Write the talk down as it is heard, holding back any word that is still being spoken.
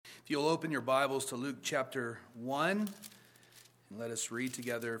you'll open your Bibles to Luke chapter 1, and let us read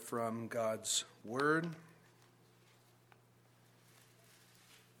together from God's Word.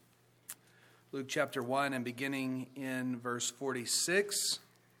 Luke chapter 1 and beginning in verse 46.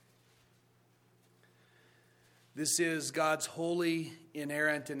 This is God's holy,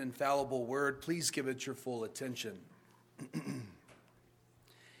 inerrant, and infallible Word. Please give it your full attention.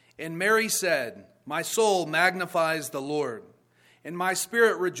 And Mary said, "My soul magnifies the Lord, and my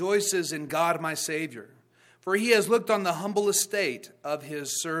spirit rejoices in God my Savior, for he has looked on the humble estate of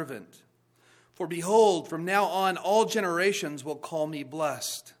his servant. For behold, from now on all generations will call me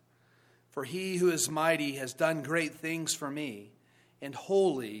blessed. For he who is mighty has done great things for me, and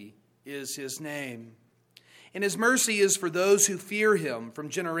holy is his name. And his mercy is for those who fear him from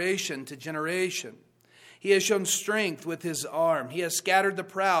generation to generation. He has shown strength with his arm. He has scattered the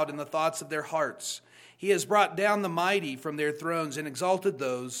proud in the thoughts of their hearts. He has brought down the mighty from their thrones and exalted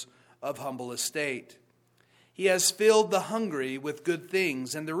those of humble estate. He has filled the hungry with good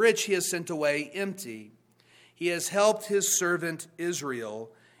things, and the rich he has sent away empty. He has helped his servant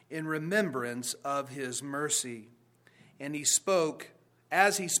Israel in remembrance of his mercy. And he spoke,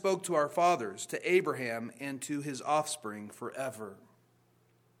 as he spoke to our fathers, to Abraham and to his offspring forever."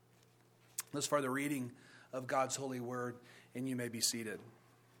 Thus far the reading of God's holy word, and you may be seated.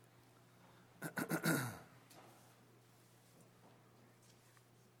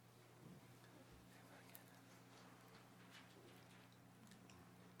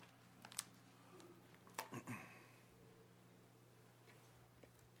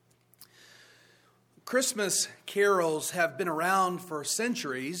 Christmas carols have been around for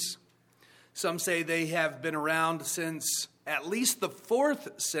centuries. Some say they have been around since at least the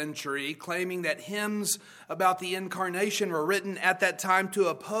 4th century, claiming that hymns about the incarnation were written at that time to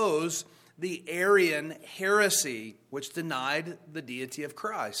oppose the Arian heresy, which denied the deity of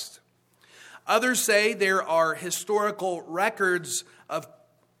Christ. Others say there are historical records of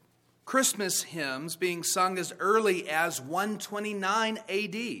Christmas hymns being sung as early as 129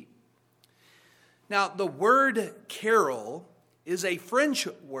 AD. Now, the word carol is a French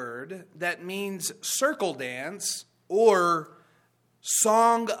word that means circle dance or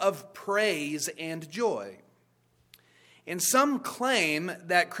song of praise and joy. And some claim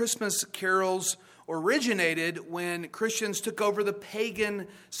that Christmas carols originated when Christians took over the pagan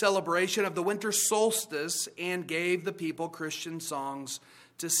celebration of the winter solstice and gave the people Christian songs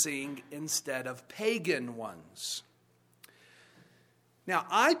to sing instead of pagan ones. Now,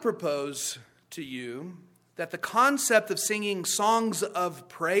 I propose to you that the concept of singing songs of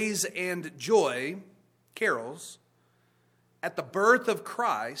praise and joy, carols, at the birth of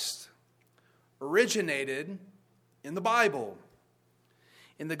Christ originated in the Bible.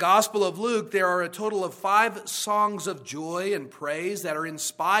 In the Gospel of Luke, there are a total of 5 songs of joy and praise that are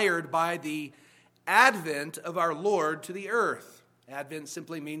inspired by the advent of our Lord to the earth. Advent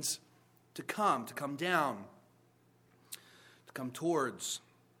simply means to come down, to come towards.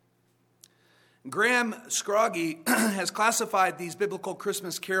 Graham Scroggie has classified these biblical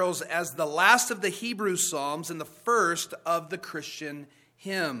Christmas carols as the last of the Hebrew Psalms and the first of the Christian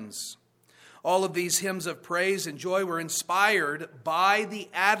hymns. All of these hymns of praise and joy were inspired by the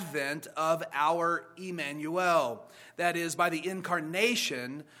advent of our Emmanuel, that is, by the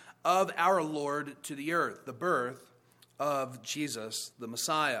incarnation of our Lord to the earth, the birth of Jesus the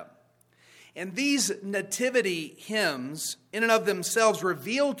Messiah. And these nativity hymns, in and of themselves,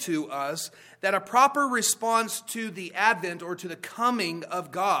 reveal to us that a proper response to the advent or to the coming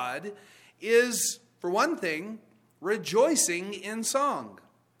of God is, for one thing, rejoicing in song.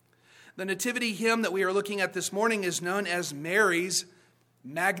 The nativity hymn that we are looking at this morning is known as Mary's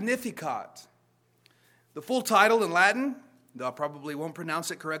Magnificat. The full title in Latin, though I probably won't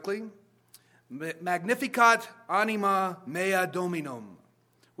pronounce it correctly, Magnificat anima mea Dominum,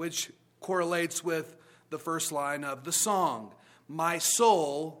 which correlates with the first line of the song, "My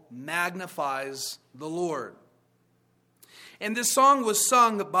soul magnifies the Lord." And this song was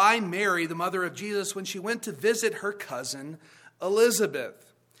sung by Mary, the mother of Jesus, when she went to visit her cousin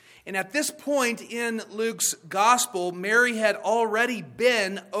Elizabeth. And at this point in Luke's gospel, Mary had already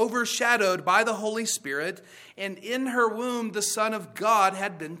been overshadowed by the Holy Spirit, and in her womb the Son of God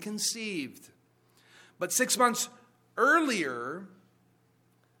had been conceived. But 6 months earlier,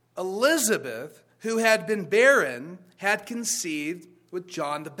 Elizabeth, who had been barren, had conceived with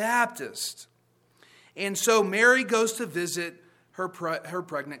John the Baptist. And so Mary goes to visit her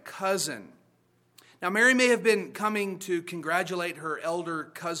pregnant cousin. Now, Mary may have been coming to congratulate her elder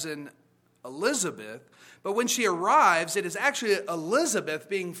cousin Elizabeth. But when she arrives, it is actually Elizabeth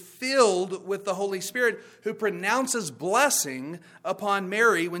being filled with the Holy Spirit who pronounces blessing upon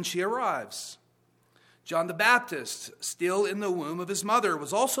Mary when she arrives. John the Baptist, still in the womb of his mother,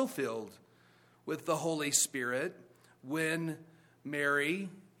 was also filled with the Holy Spirit when Mary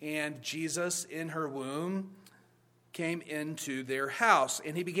and Jesus in her womb came into their house.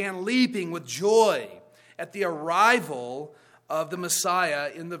 And he began leaping with joy at the arrival of the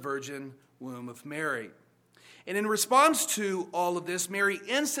Messiah in the virgin womb of Mary. And in response to all of this, Mary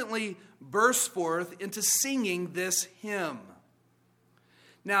instantly bursts forth into singing this hymn.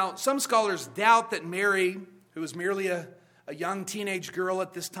 Now, some scholars doubt that Mary, who was merely a young teenage girl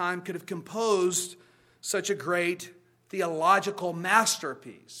at this time, could have composed such a great theological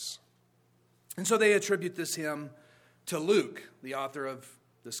masterpiece. And so they attribute this hymn to Luke, the author of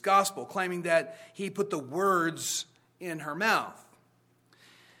this gospel, claiming that he put the words in her mouth.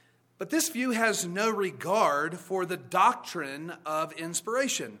 But this view has no regard for the doctrine of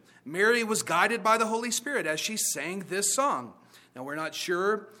inspiration. Mary was guided by the Holy Spirit as she sang this song. Now, we're not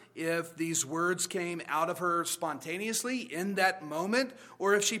sure if these words came out of her spontaneously in that moment,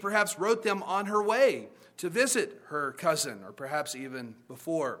 or if she perhaps wrote them on her way to visit her cousin, or perhaps even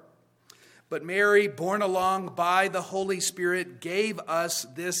before. But Mary, borne along by the Holy Spirit, gave us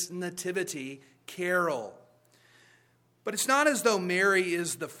this nativity carol. But it's not as though Mary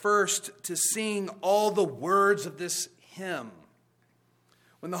is the first to sing all the words of this hymn.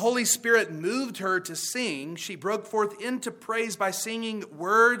 When the Holy Spirit moved her to sing, she broke forth into praise by singing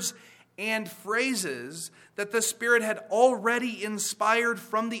words and phrases that the Spirit had already inspired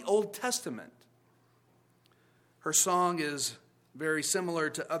from the Old Testament. Her song is very similar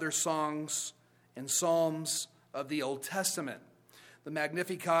to other songs and psalms of the Old Testament. The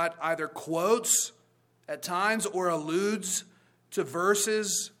Magnificat either quotes at times or alludes to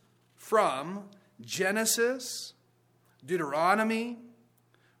verses from Genesis, Deuteronomy,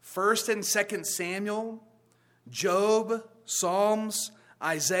 1st and 2nd Samuel, Job, Psalms,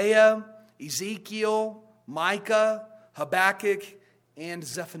 Isaiah, Ezekiel, Micah, Habakkuk, and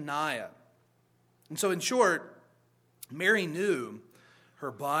Zephaniah. And so in short, Mary knew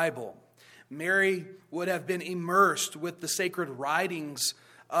her Bible. Mary would have been immersed with the sacred writings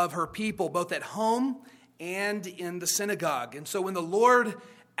of her people, both at home and in the synagogue. And so when the Lord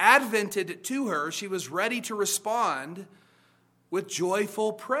advented to her, she was ready to respond with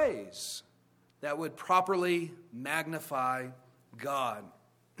joyful praise that would properly magnify God.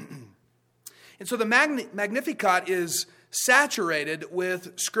 And so the Magnificat is saturated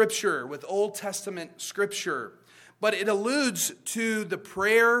with Scripture, with Old Testament Scripture. But it alludes to the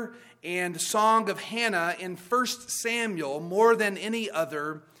prayer and song of Hannah in 1 Samuel more than any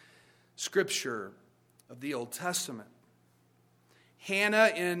other Scripture of the Old Testament.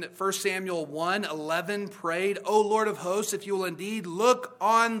 Hannah in 1 Samuel 1:11 prayed, "O Lord of hosts, if you will indeed look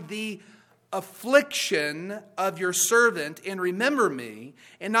on the affliction of your servant and remember me,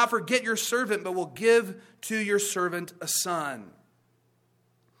 and not forget your servant, but will give to your servant a son."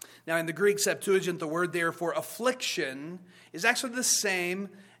 Now in the Greek Septuagint, the word there for affliction is actually the same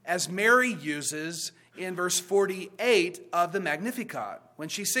as Mary uses in verse 48 of the Magnificat when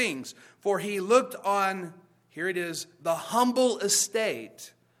she sings, "For he looked on," here it is, "the humble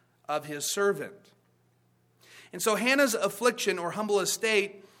estate of his servant." And so Hannah's affliction or humble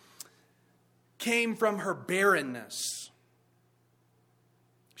estate came from her barrenness.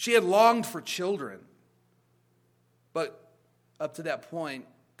 She had longed for children, but up to that point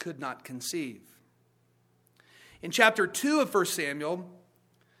could not conceive. In chapter 2 of 1 Samuel,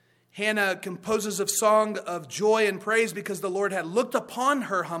 Hannah composes a song of joy and praise because the Lord had looked upon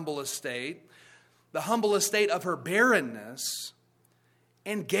her humble estate, the humble estate of her barrenness,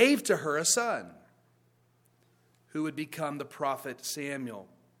 and gave to her a son who would become the prophet Samuel.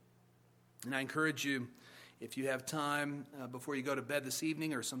 And I encourage you, if you have time before you go to bed this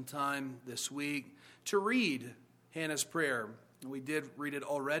evening or sometime this week, to read Hannah's prayer. We did read it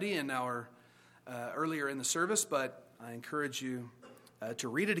already in our earlier in the service, but I encourage you to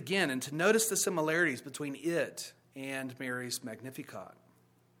read it again and to notice the similarities between it and Mary's Magnificat.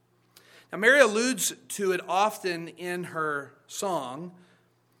 Now, Mary alludes to it often in her song,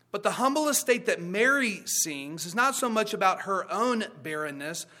 but the humble estate that Mary sings is not so much about her own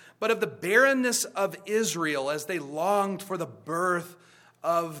barrenness, but of the barrenness of Israel as they longed for the birth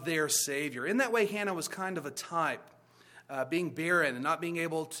of their Savior. In that way, Hannah was kind of a type, being barren and not being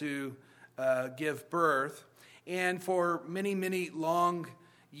able to give birth. And for many, many long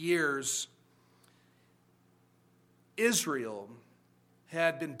years, Israel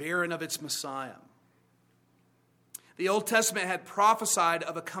had been barren of its Messiah. The Old Testament had prophesied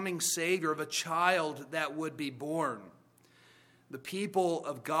of a coming Savior, of a child that would be born. The people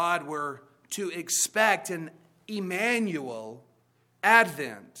of God were to expect an Emmanuel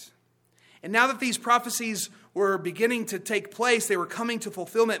advent. And now that these prophecies were beginning to take place, they were coming to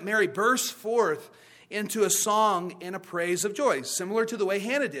fulfillment, Mary burst forth into a song and a praise of joy, similar to the way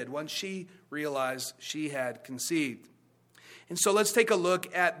Hannah did once she realized she had conceived. And so let's take a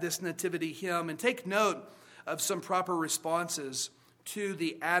look at this nativity hymn and take note of some proper responses to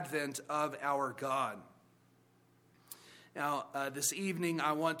the advent of our God. Now, this evening,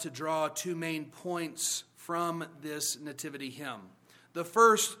 I want to draw two main points from this nativity hymn. The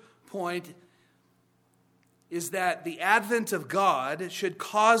first point is that the advent of God should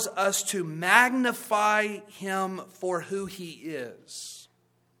cause us to magnify Him for who He is.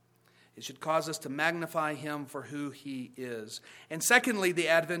 It should cause us to magnify Him for who He is. And secondly, the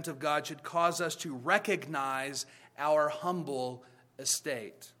advent of God should cause us to recognize our humble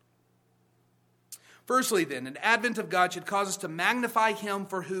estate. Firstly, then, an advent of God should cause us to magnify Him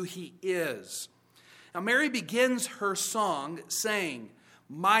for who He is. Now, Mary begins her song saying,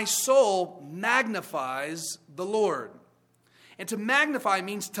 "My soul magnifies the Lord." And to magnify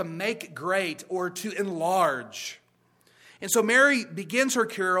means to make great or to enlarge. And so Mary begins her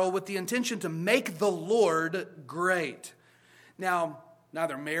carol with the intention to make the Lord great. Now,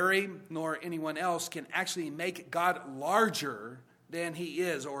 neither Mary nor anyone else can actually make God larger than He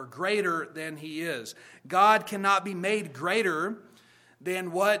is or greater than He is. God cannot be made greater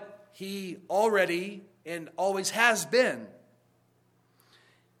than what He already and always has been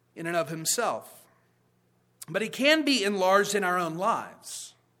in and of Himself. But He can be enlarged in our own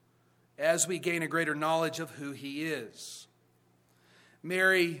lives as we gain a greater knowledge of who He is.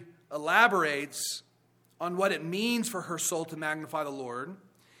 Mary elaborates on what it means for her soul to magnify the Lord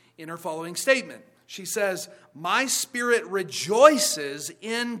in her following statement. She says, "My spirit rejoices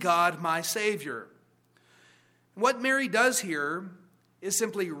in God my Savior." What Mary does here is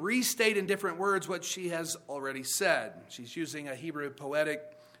simply restate in different words what she has already said. She's using a Hebrew poetic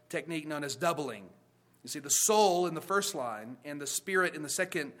technique known as doubling. You see, the soul in the first line and the spirit in the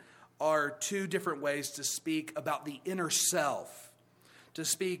second are two different ways to speak about the inner self, to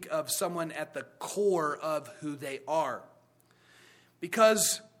speak of someone at the core of who they are.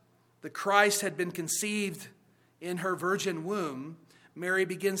 Because the Christ had been conceived in her virgin womb, Mary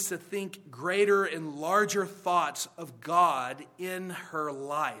begins to think greater and larger thoughts of God in her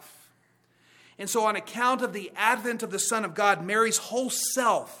life. And so on account of the advent of the Son of God, Mary's whole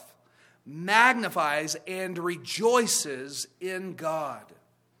self magnifies and rejoices in God.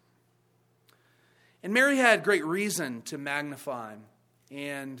 And Mary had great reason to magnify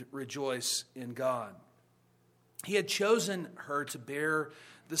and rejoice in God. He had chosen her to bear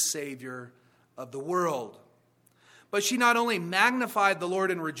the Savior of the world. But she not only magnified the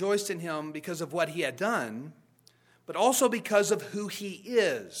Lord and rejoiced in Him because of what He had done, but also because of who He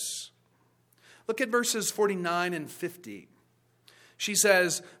is. Look at verses 49 and 50. She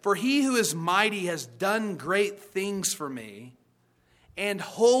says, "For He who is mighty has done great things for me, and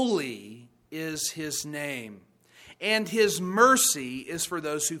holy is His name, and His mercy is for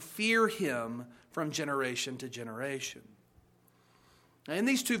those who fear Him from generation to generation." Now, in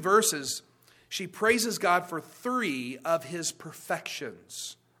these two verses, she praises God for three of His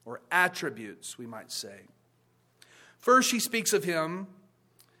perfections, or attributes, we might say. First, she speaks of Him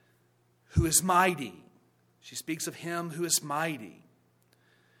who is mighty. She speaks of Him who is mighty.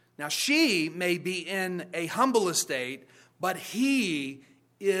 Now, she may be in a humble estate, but He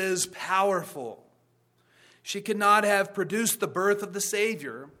is powerful. She could not have produced the birth of the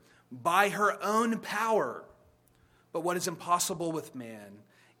Savior by her own power. But what is impossible with man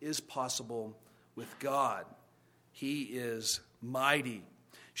is possible with God. He is mighty.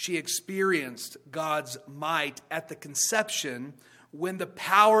 She experienced God's might at the conception when the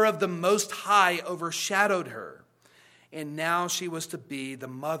power of the Most High overshadowed her. And now she was to be the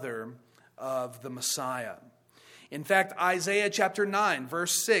mother of the Messiah. In fact, Isaiah chapter 9,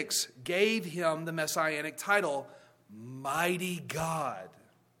 verse 6, gave Him the messianic title, Mighty God.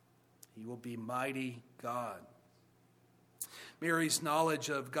 He will be Mighty God. Mary's knowledge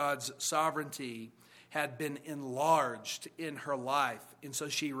of God's sovereignty had been enlarged in her life, and so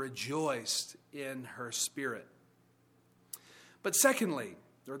she rejoiced in her spirit. But secondly,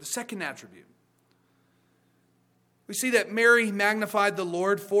 or the second attribute, we see that Mary magnified the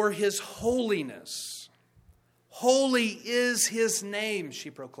Lord for His holiness. Holy is His name, she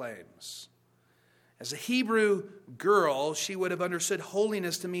proclaims. As a Hebrew girl, she would have understood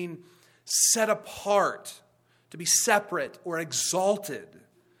holiness to mean set apart, to be separate or exalted.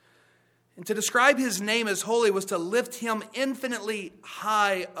 And to describe his name as holy was to lift him infinitely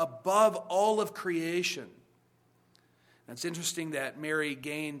high above all of creation. And it's interesting that Mary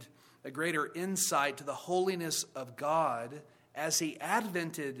gained a greater insight to the holiness of God as he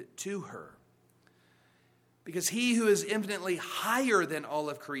advented to her. Because he who is infinitely higher than all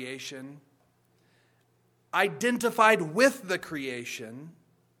of creation identified with the creation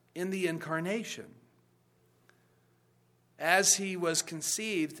in the incarnation. As he was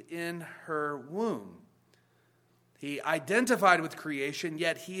conceived in her womb, he identified with creation,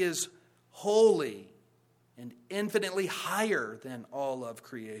 yet he is holy and infinitely higher than all of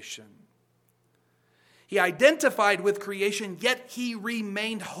creation. He identified with creation, yet he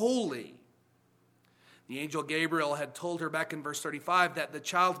remained holy. The angel Gabriel had told her back in verse 35 that the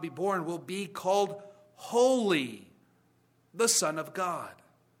child to be born will be called Holy, the Son of God.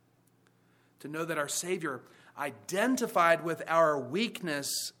 To know that our Savior identified with our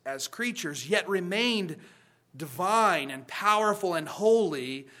weakness as creatures, yet remained divine and powerful and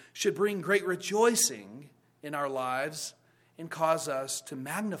holy, should bring great rejoicing in our lives and cause us to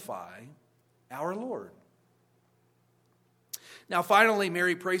magnify our Lord. Now, finally,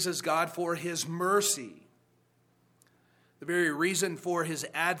 Mary praises God for his mercy. The very reason for his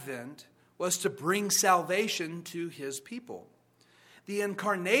advent was to bring salvation to his people. The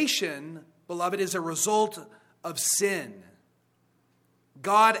incarnation, beloved, is a result of sin.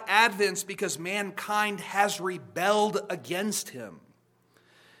 God advents because mankind has rebelled against him.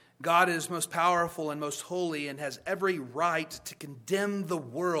 God is most powerful and most holy and has every right to condemn the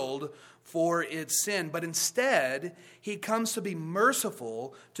world for its sin. But instead, he comes to be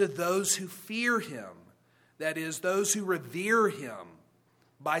merciful to those who fear him. That is, those who revere him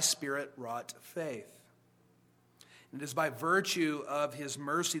by Spirit-wrought faith. It is by virtue of his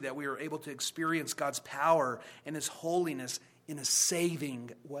mercy that we are able to experience God's power and his holiness in a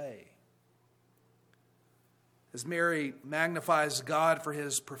saving way. As Mary magnifies God for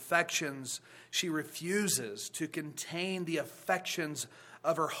his perfections, she refuses to contain the affections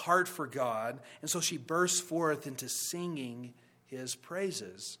of her heart for God, and so she bursts forth into singing his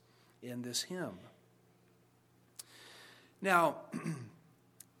praises in this hymn. Now,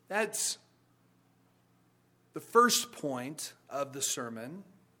 that's the first point of the sermon,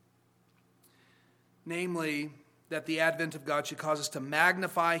 namely that the advent of God should cause us to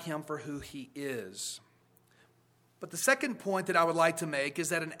magnify him for who he is. But the second point that I would like to make is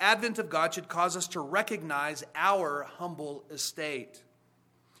that an advent of God should cause us to recognize our humble estate.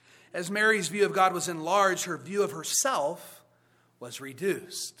 As Mary's view of God was enlarged, her view of herself was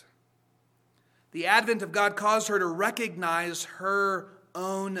reduced. The advent of God caused her to recognize her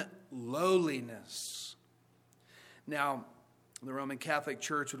own lowliness. Now, the Roman Catholic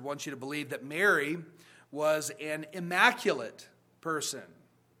Church would want you to believe that Mary was an immaculate person,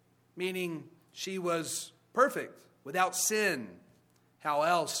 meaning she was perfect, without sin. How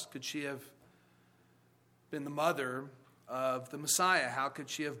else could she have been the mother of the Messiah? How could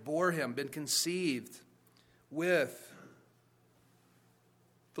she have bore him, been conceived with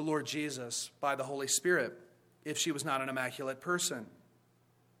the Lord Jesus by the Holy Spirit, if she was not an immaculate person?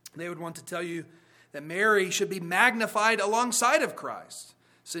 They would want to tell you that Mary should be magnified alongside of Christ,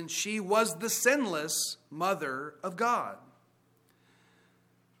 since she was the sinless mother of God.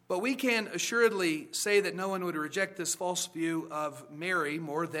 But we can assuredly say that no one would reject this false view of Mary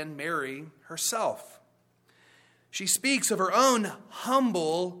more than Mary herself. She speaks of her own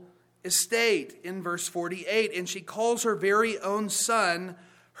humble estate in verse 48, and she calls her very own son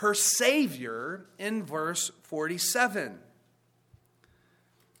her Savior in verse 47.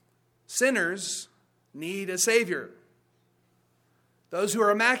 Sinners need a Savior. Those who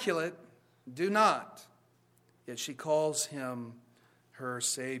are immaculate do not. Yet she calls him her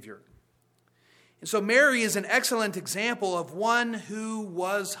Savior. And so Mary is an excellent example of one who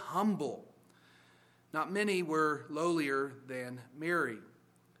was humble. Not many were lowlier than Mary,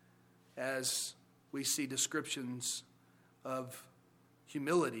 as we see descriptions of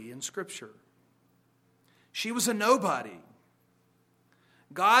humility in Scripture. She was a nobody.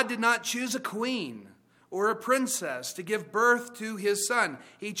 God did not choose a queen or a princess to give birth to his son.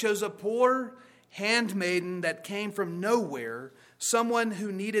 He chose a poor handmaiden that came from nowhere, someone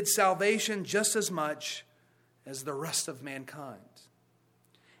who needed salvation just as much as the rest of mankind.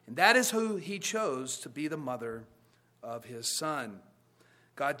 And that is who he chose to be the mother of his son.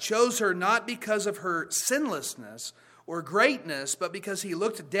 God chose her not because of her sinlessness or greatness, but because he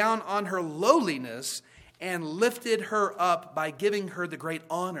looked down on her lowliness and lifted her up by giving her the great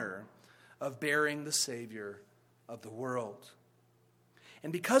honor of bearing the Savior of the world.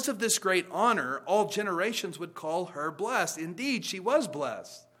 And because of this great honor, all generations would call her blessed. Indeed, she was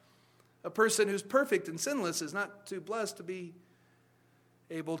blessed. A person who's perfect and sinless is not too blessed to be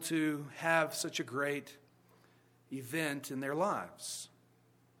able to have such a great event in their lives.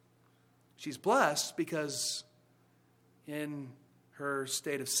 She's blessed because in her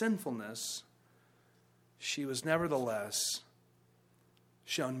state of sinfulness, she was nevertheless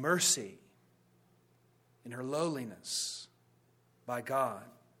shown mercy in her lowliness by God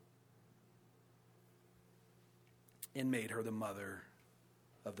and made her the mother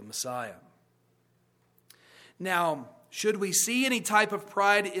of the Messiah. Now, should we see any type of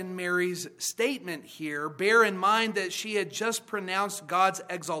pride in Mary's statement here, bear in mind that she had just pronounced God's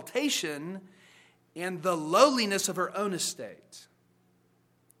exaltation and the lowliness of her own estate.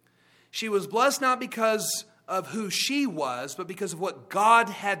 She was blessed not because of who she was, but because of what God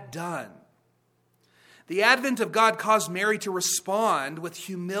had done. The advent of God caused Mary to respond with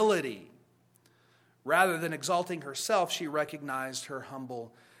humility. Rather than exalting herself, she recognized her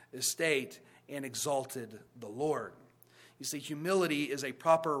humble estate and exalted the Lord. You see, humility is a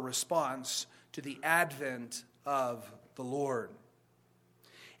proper response to the advent of the Lord.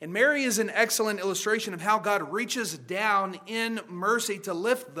 And Mary is an excellent illustration of how God reaches down in mercy to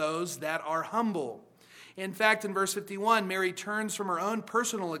lift those that are humble. In fact, in verse 51, Mary turns from her own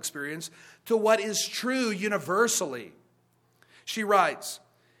personal experience to what is true universally. She writes,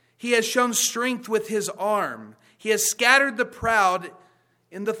 "He has shown strength with his arm. He has scattered the proud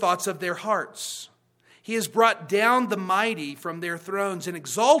in the thoughts of their hearts. He has brought down the mighty from their thrones and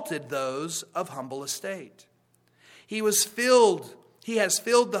exalted those of humble estate. He has filled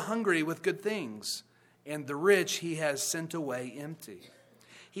the hungry with good things, and the rich he has sent away empty.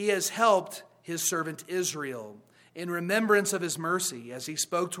 He has helped his servant Israel in remembrance of his mercy, as he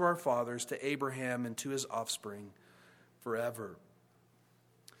spoke to our fathers, to Abraham and to his offspring forever."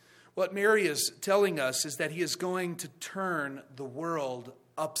 What Mary is telling us is that he is going to turn the world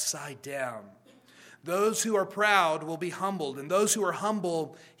upside down. Those who are proud will be humbled, and those who are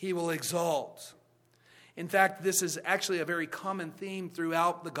humble he will exalt. In fact, this is actually a very common theme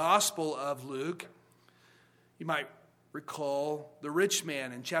throughout the Gospel of Luke. You might recall the rich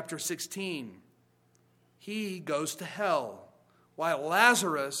man in chapter 16. He goes to hell, while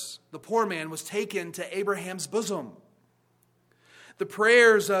Lazarus, the poor man, was taken to Abraham's bosom. The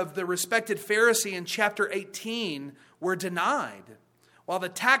prayers of the respected Pharisee in chapter 18 were denied, while the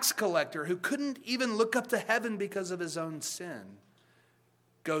tax collector, who couldn't even look up to heaven because of his own sin,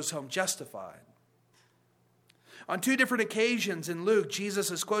 goes home justified. On two different occasions in Luke,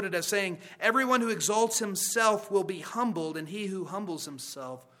 Jesus is quoted as saying, "Everyone who exalts himself will be humbled, and he who humbles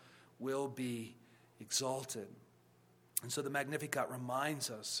himself will be exalted." And so the Magnificat reminds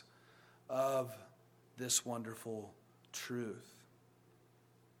us of this wonderful truth.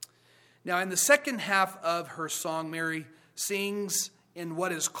 Now, in the second half of her song, Mary sings in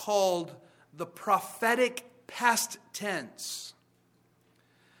what is called the prophetic past tense.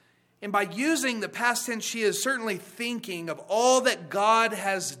 And by using the past tense, she is certainly thinking of all that God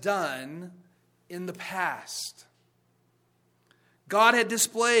has done in the past. God had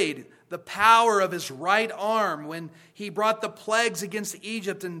displayed the power of his right arm when he brought the plagues against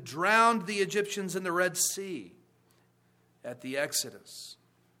Egypt and drowned the Egyptians in the Red Sea at the Exodus.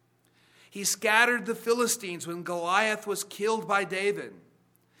 He scattered the Philistines when Goliath was killed by David.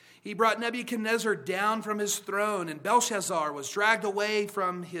 He brought Nebuchadnezzar down from his throne, and Belshazzar was dragged away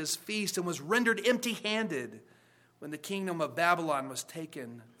from his feast and was rendered empty-handed when the kingdom of Babylon was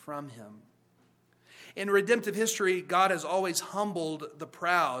taken from him. In redemptive history, God has always humbled the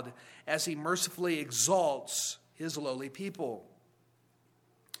proud as he mercifully exalts his lowly people.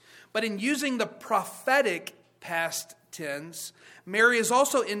 But in using the prophetic past tense, Mary is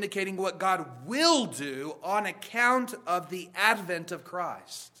also indicating what God will do on account of the advent of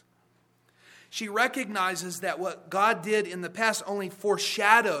Christ. She recognizes that what God did in the past only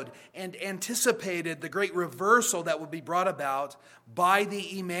foreshadowed and anticipated the great reversal that would be brought about by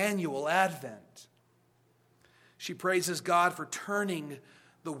the Emmanuel advent. She praises God for turning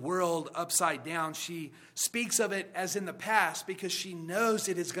the world upside down. She speaks of it as in the past because she knows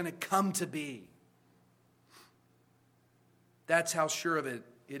it is going to come to be. That's how sure of it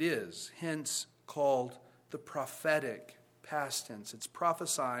is, hence called the prophetic past tense. It's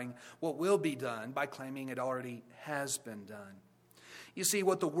prophesying what will be done by claiming it already has been done. You see,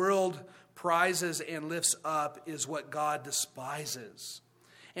 what the world prizes and lifts up is what God despises.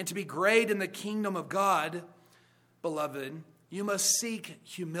 And to be great in the kingdom of God, beloved, you must seek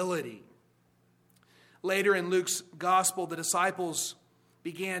humility. Later in Luke's gospel, the disciples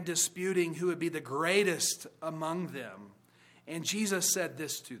began disputing who would be the greatest among them. And Jesus said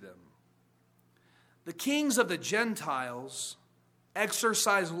this to them: "The kings of the Gentiles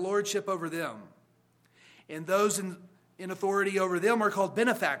exercise lordship over them. And those in authority over them are called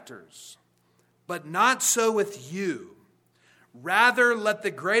benefactors. But not so with you. Rather, let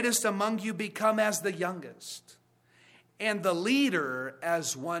the greatest among you become as the youngest, and the leader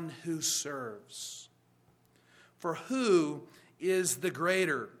as one who serves. For who is the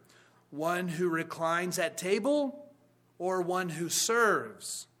greater, one who reclines at table or one who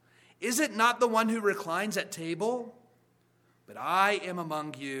serves? Is it not the one who reclines at table? But I am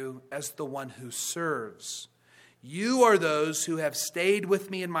among you as the one who serves. You are those who have stayed with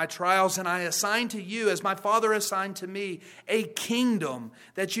me in my trials, and I assign to you, as my Father assigned to me, a kingdom,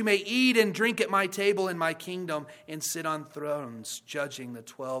 that you may eat and drink at my table in my kingdom and sit on thrones, judging the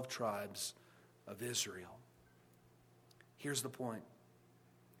 12 tribes of Israel. Here's the point.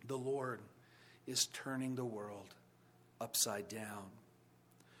 The Lord is turning the world upside down.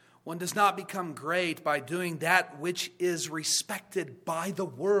 One does not become great by doing that which is respected by the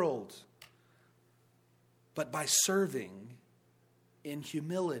world, but by serving in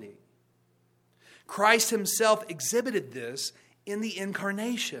humility. Christ himself exhibited this in the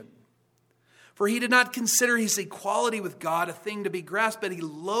incarnation. For he did not consider his equality with God a thing to be grasped, but he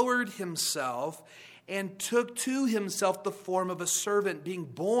lowered himself and took to himself the form of a servant, being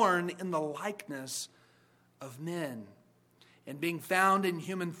born in the likeness of men. And being found in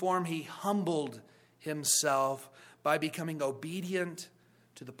human form, he humbled himself by becoming obedient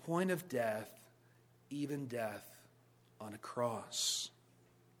to the point of death, even death on a cross.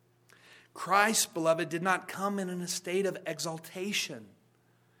 Christ, beloved, did not come in a state of exaltation.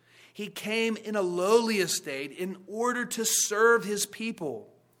 He came in a lowly estate in order to serve his people.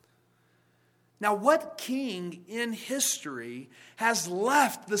 Now, what king in history has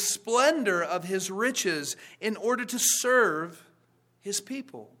left the splendor of his riches in order to serve his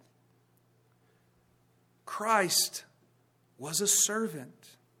people? Christ was a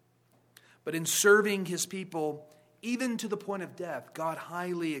servant. But in serving his people, even to the point of death, God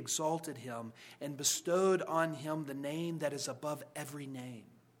highly exalted him and bestowed on him the name that is above every name.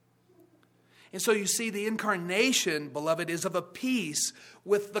 And so you see, the incarnation, beloved, is of a piece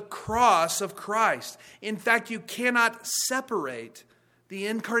with the cross of Christ. In fact, you cannot separate the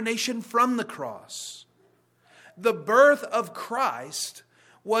incarnation from the cross. The birth of Christ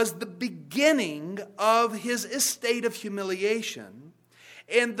was the beginning of his estate of humiliation,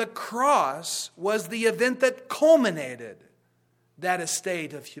 and the cross was the event that culminated that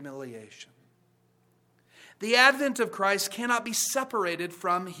estate of humiliation. The advent of Christ cannot be separated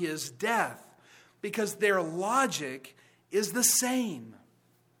from his death, because their logic is the same.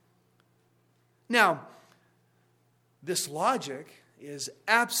 Now, this logic is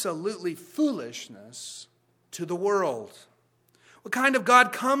absolutely foolishness to the world. What kind of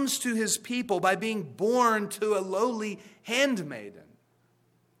God comes to his people by being born to a lowly handmaiden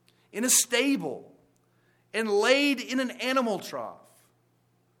in a stable and laid in an animal trough?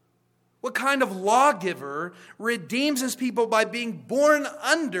 What kind of lawgiver redeems his people by being born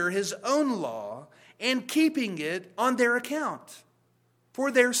under his own law and keeping it on their account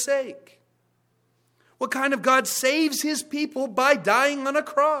for their sake? What kind of God saves his people by dying on a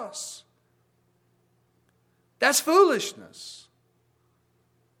cross? That's foolishness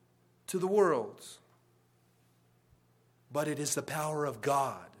to the world. But it is the power of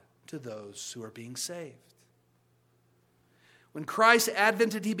God to those who are being saved. When Christ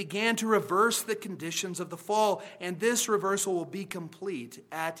advented, he began to reverse the conditions of the fall, and this reversal will be complete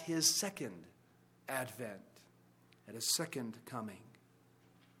at his second advent, at his second coming.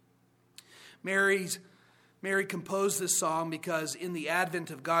 Mary composed this song because in the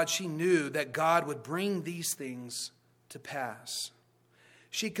advent of God, she knew that God would bring these things to pass.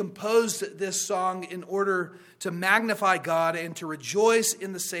 She composed this song in order to magnify God and to rejoice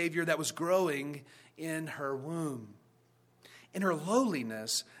in the Savior that was growing in her womb. In her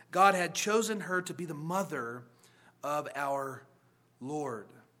lowliness, God had chosen her to be the mother of our Lord.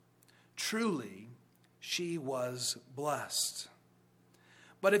 Truly, she was blessed.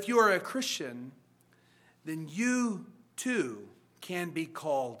 But if you are a Christian, then you too can be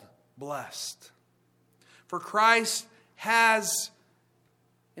called blessed. For Christ has,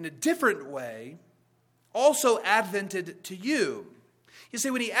 in a different way, also advented to you. You see,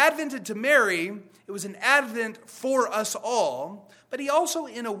 when he advented to Mary, it was an advent for us all, but he also,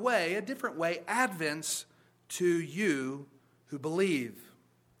 in a way, a different way, advents to you who believe.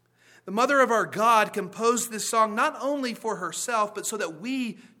 The mother of our God composed this song not only for herself, but so that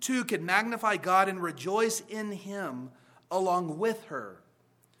we too could magnify God and rejoice in him along with her.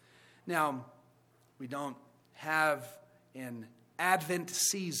 Now, we don't have an Advent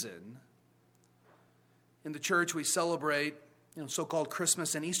season. In the church, we celebrate so-called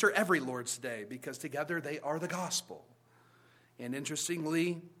Christmas and Easter, every Lord's Day, because together they are the gospel. And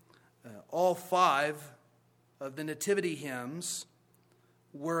interestingly, all 5 of the nativity hymns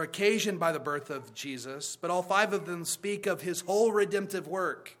were occasioned by the birth of Jesus, but all 5 of them speak of his whole redemptive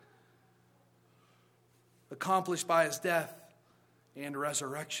work accomplished by his death and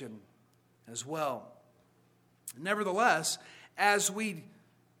resurrection as well. Nevertheless, as we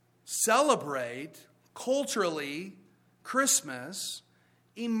celebrate culturally Christmas,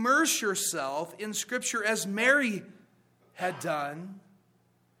 immerse yourself in Scripture as Mary had done,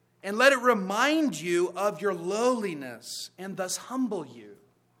 and let it remind you of your lowliness and thus humble you,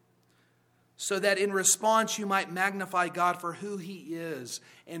 so that in response you might magnify God for who he is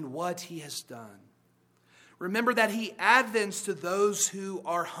and what he has done. Remember that he advents to those who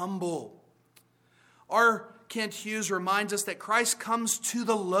are humble. R. Kent Hughes reminds us that Christ comes to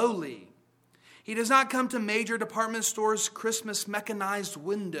the lowly. He does not come to major department stores' Christmas mechanized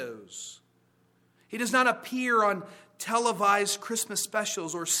windows. He does not appear on televised Christmas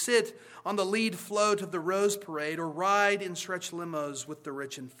specials or sit on the lead float of the Rose Parade or ride in stretch limos with the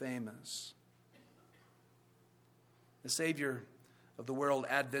rich and famous. The Savior of the world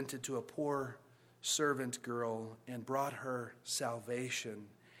advented to a poor servant girl and brought her salvation.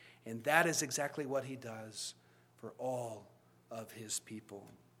 And that is exactly what he does for all of his people.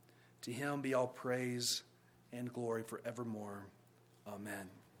 To him be all praise and glory forevermore. Amen.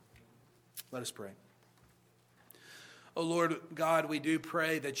 Let us pray. O Lord God, we do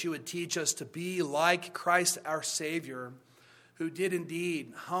pray that you would teach us to be like Christ our Savior, who did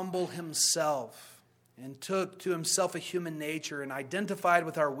indeed humble himself and took to himself a human nature and identified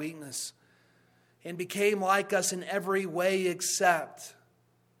with our weakness and became like us in every way except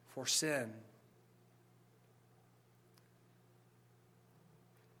for sin.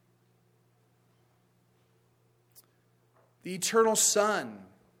 The eternal Son,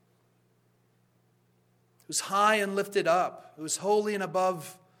 who's high and lifted up, who is holy and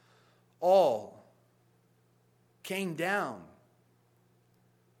above all, came down.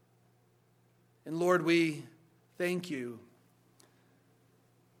 And Lord, we thank you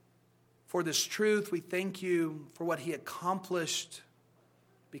for this truth. We thank you for what he accomplished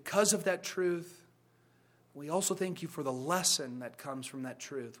because of that truth. We also thank you for the lesson that comes from that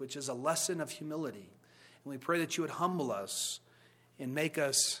truth, which is a lesson of humility. And we pray that you would humble us and make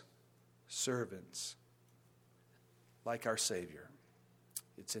us servants like our Savior.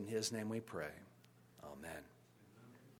 It's in his name we pray. Amen.